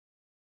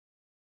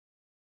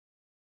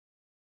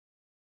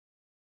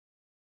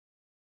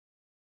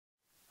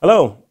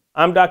Hello,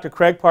 I'm Dr.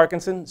 Craig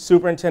Parkinson,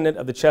 Superintendent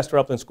of the Chester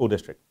Upland School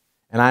District.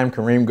 And I am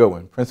Kareem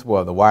Goodwin, Principal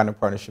of the Widener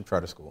Partnership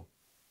Charter School.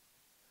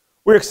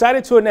 We're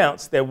excited to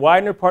announce that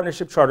Widener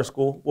Partnership Charter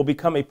School will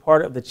become a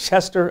part of the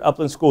Chester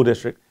Upland School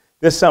District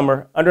this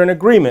summer under an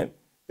agreement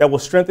that will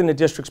strengthen the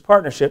district's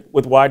partnership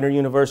with Widener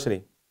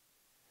University.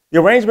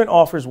 The arrangement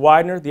offers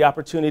Widener the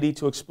opportunity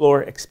to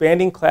explore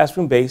expanding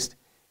classroom-based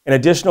and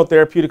additional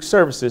therapeutic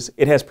services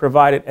it has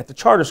provided at the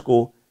charter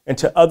school and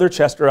to other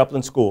Chester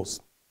Upland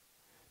schools.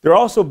 There are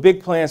also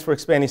big plans for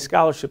expanding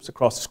scholarships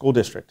across the school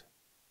district.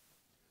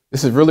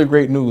 This is really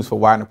great news for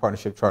Widener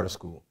Partnership Charter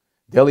School.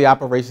 Daily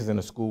operations in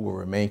the school will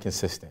remain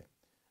consistent.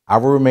 I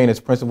will remain as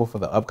principal for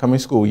the upcoming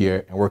school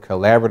year and work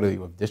collaboratively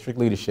with district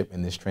leadership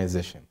in this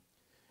transition.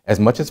 As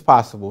much as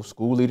possible,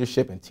 school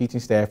leadership and teaching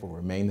staff will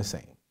remain the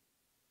same.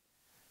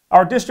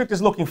 Our district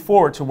is looking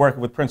forward to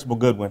working with Principal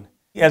Goodwin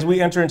as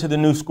we enter into the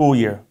new school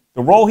year.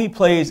 The role he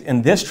plays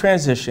in this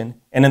transition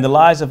and in the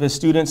lives of his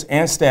students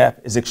and staff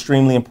is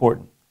extremely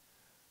important.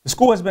 The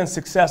school has been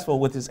successful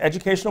with its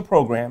educational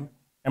program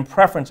and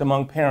preference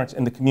among parents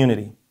in the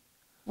community.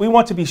 We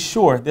want to be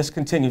sure this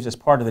continues as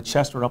part of the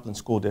Chester Upland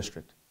School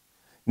District.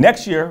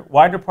 Next year,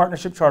 Widener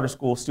Partnership Charter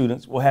School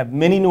students will have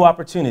many new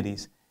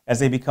opportunities as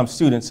they become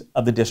students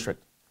of the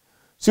district.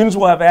 Students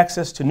will have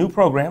access to new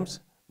programs,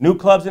 new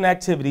clubs and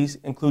activities,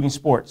 including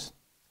sports.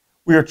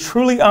 We are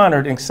truly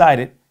honored and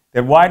excited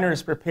that Widener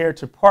is prepared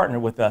to partner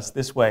with us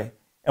this way,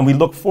 and we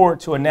look forward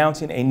to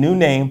announcing a new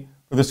name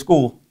for the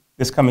school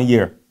this coming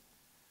year.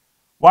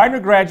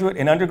 Widener graduate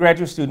and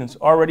undergraduate students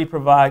already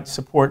provide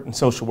support in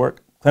social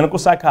work, clinical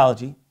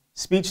psychology,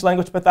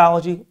 speech-language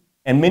pathology,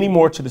 and many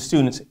more to the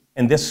students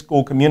in this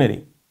school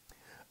community.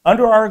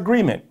 Under our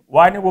agreement,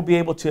 Widener will be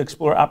able to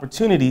explore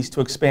opportunities to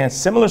expand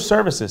similar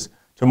services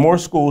to more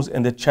schools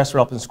in the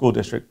Chester Upland School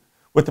District,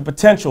 with the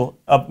potential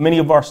of many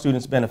of our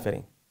students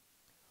benefiting.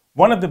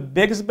 One of the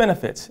biggest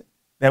benefits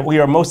that we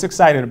are most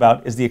excited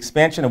about is the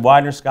expansion of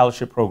Widener's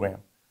scholarship program.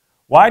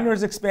 Widener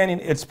is expanding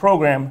its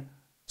program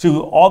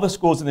to all the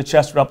schools in the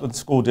Chester Upland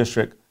School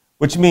District,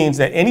 which means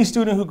that any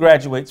student who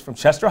graduates from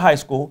Chester High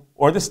School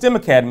or the STEM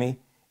Academy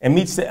and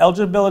meets the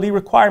eligibility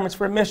requirements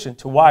for admission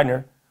to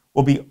Widener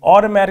will be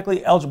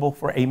automatically eligible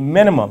for a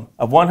minimum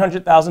of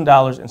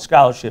 $100,000 in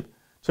scholarship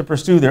to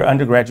pursue their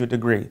undergraduate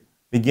degree,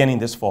 beginning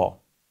this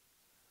fall.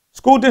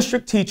 School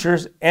district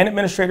teachers and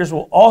administrators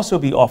will also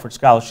be offered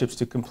scholarships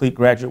to complete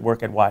graduate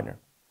work at Widener.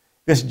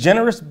 This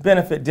generous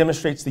benefit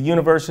demonstrates the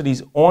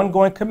university's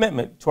ongoing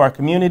commitment to our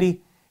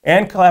community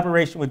and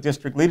collaboration with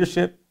district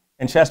leadership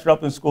and Chester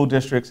Upland School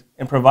Districts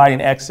in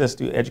providing access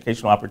to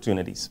educational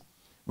opportunities.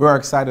 We are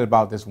excited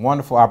about this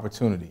wonderful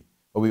opportunity,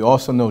 but we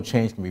also know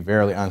change can be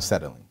very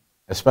unsettling,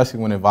 especially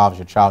when it involves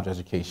your child's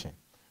education.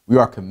 We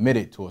are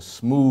committed to a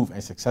smooth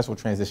and successful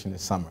transition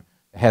this summer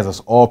that has us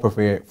all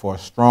prepared for a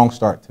strong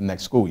start to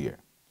next school year.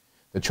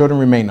 The children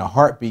remain the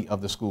heartbeat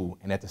of the school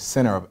and at the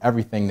center of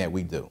everything that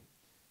we do.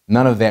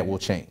 None of that will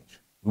change.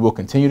 We will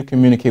continue to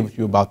communicate with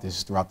you about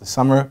this throughout the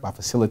summer by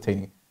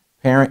facilitating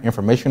parent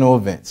informational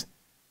events.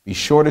 Be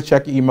sure to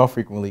check your email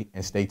frequently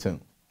and stay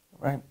tuned.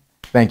 All right.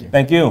 Thank you.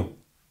 Thank you.